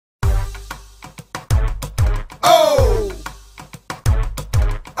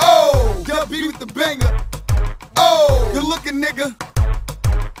the banger. Oh, good looking nigga.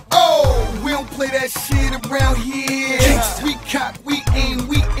 Oh, we don't play that shit around here. We cock, we aim,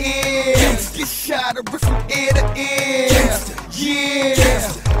 we air. Get shot or rip from ear to ear.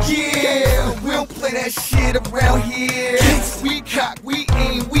 Yeah, we don't play that shit around here. We cock, we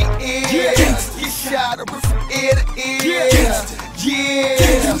aim, we air. Get shot or rip from ear to ear. Yeah,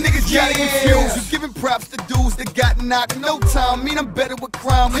 you niggas got it confused. You giving props to dudes that got knocked. No time, mean I'm better with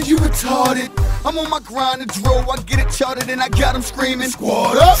crime. Are you retarded? I'm on my grind and draw. I get it charted and I got them screaming.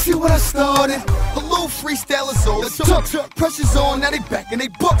 Squad up. See what I started? A little freestyle is all it took. Pressure's on, now they back in they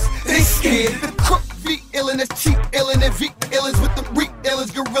books. They scared. The crook V illin', that's cheap illin', and V illins with them weak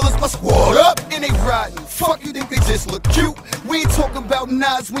illins, gorillas. My squad up and they riding. Fuck, you think they just look cute? We ain't talking about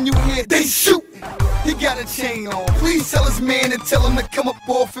knives when you hear they shoot. He got a chain on. Please tell his man to tell him to come up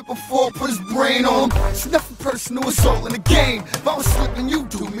off it before I put his brain on him. It's nothing personal, it's all in the game. If I was slipping, you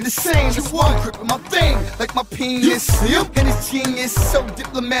do me the same. That's why I'm gripping my thing like my penis. And his genius, so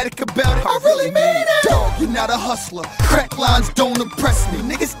diplomatic about it. I really mean it. Dog, you're not a hustler. Crack lines don't impress me.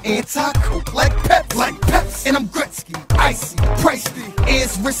 Niggas anti-coke like Peps. And I'm Gretzky, icy, pricey,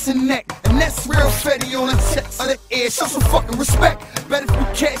 ears, wrists, and neck. And that's real fetty on the checks of the air. Show some fucking respect. Bet if you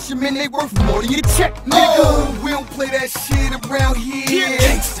cash them in, they worth more than your check, nigga. Oh, we don't play that shit around here.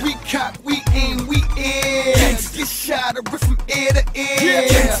 We cock, we aim, we air. Get shot or rip from ear to ear.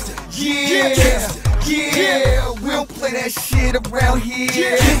 Yeah, we don't play that shit around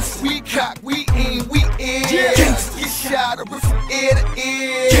here. We cock, we aim, we air. Get shot or rip from ear to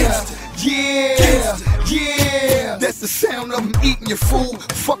ear. Yeah, that's the sound of them eating your food.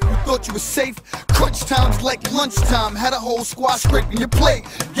 Fuck, you thought you were safe. Crunch times like lunchtime. Had a whole squad scraping your plate.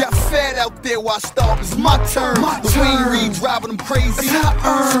 Got fat out there while I starve. It's my turn. The Wayne Reed driving them crazy.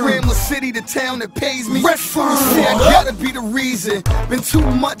 Scramble city, the town that pays me. See, I gotta be the reason. Been too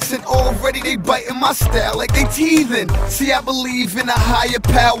much and already they biting my style like they teething. See, I believe in a higher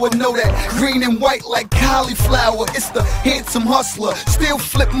power. Know that green and white like cauliflower. It's the handsome hustler. Still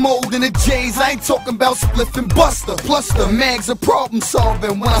flip mold in the J's. I ain't talking about spliff and buster. Plus the mags are problem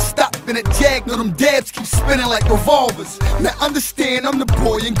solving. When I stop in a jag, know them dabs keep spinning like revolvers. Now understand I'm the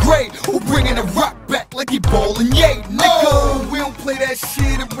boy in gray who bringing the rock back like he ballin', yay, nigga. Oh, we don't play that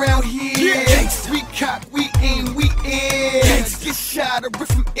shit around here. We cock, we aim, we air. Get shot or rip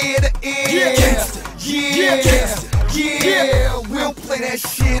from ear to ear. Yeah, we don't play that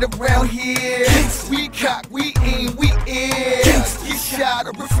shit around here. We cock, we aim, we air. Get shot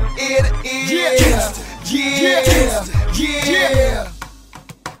or rip from ear to ear. Yeah.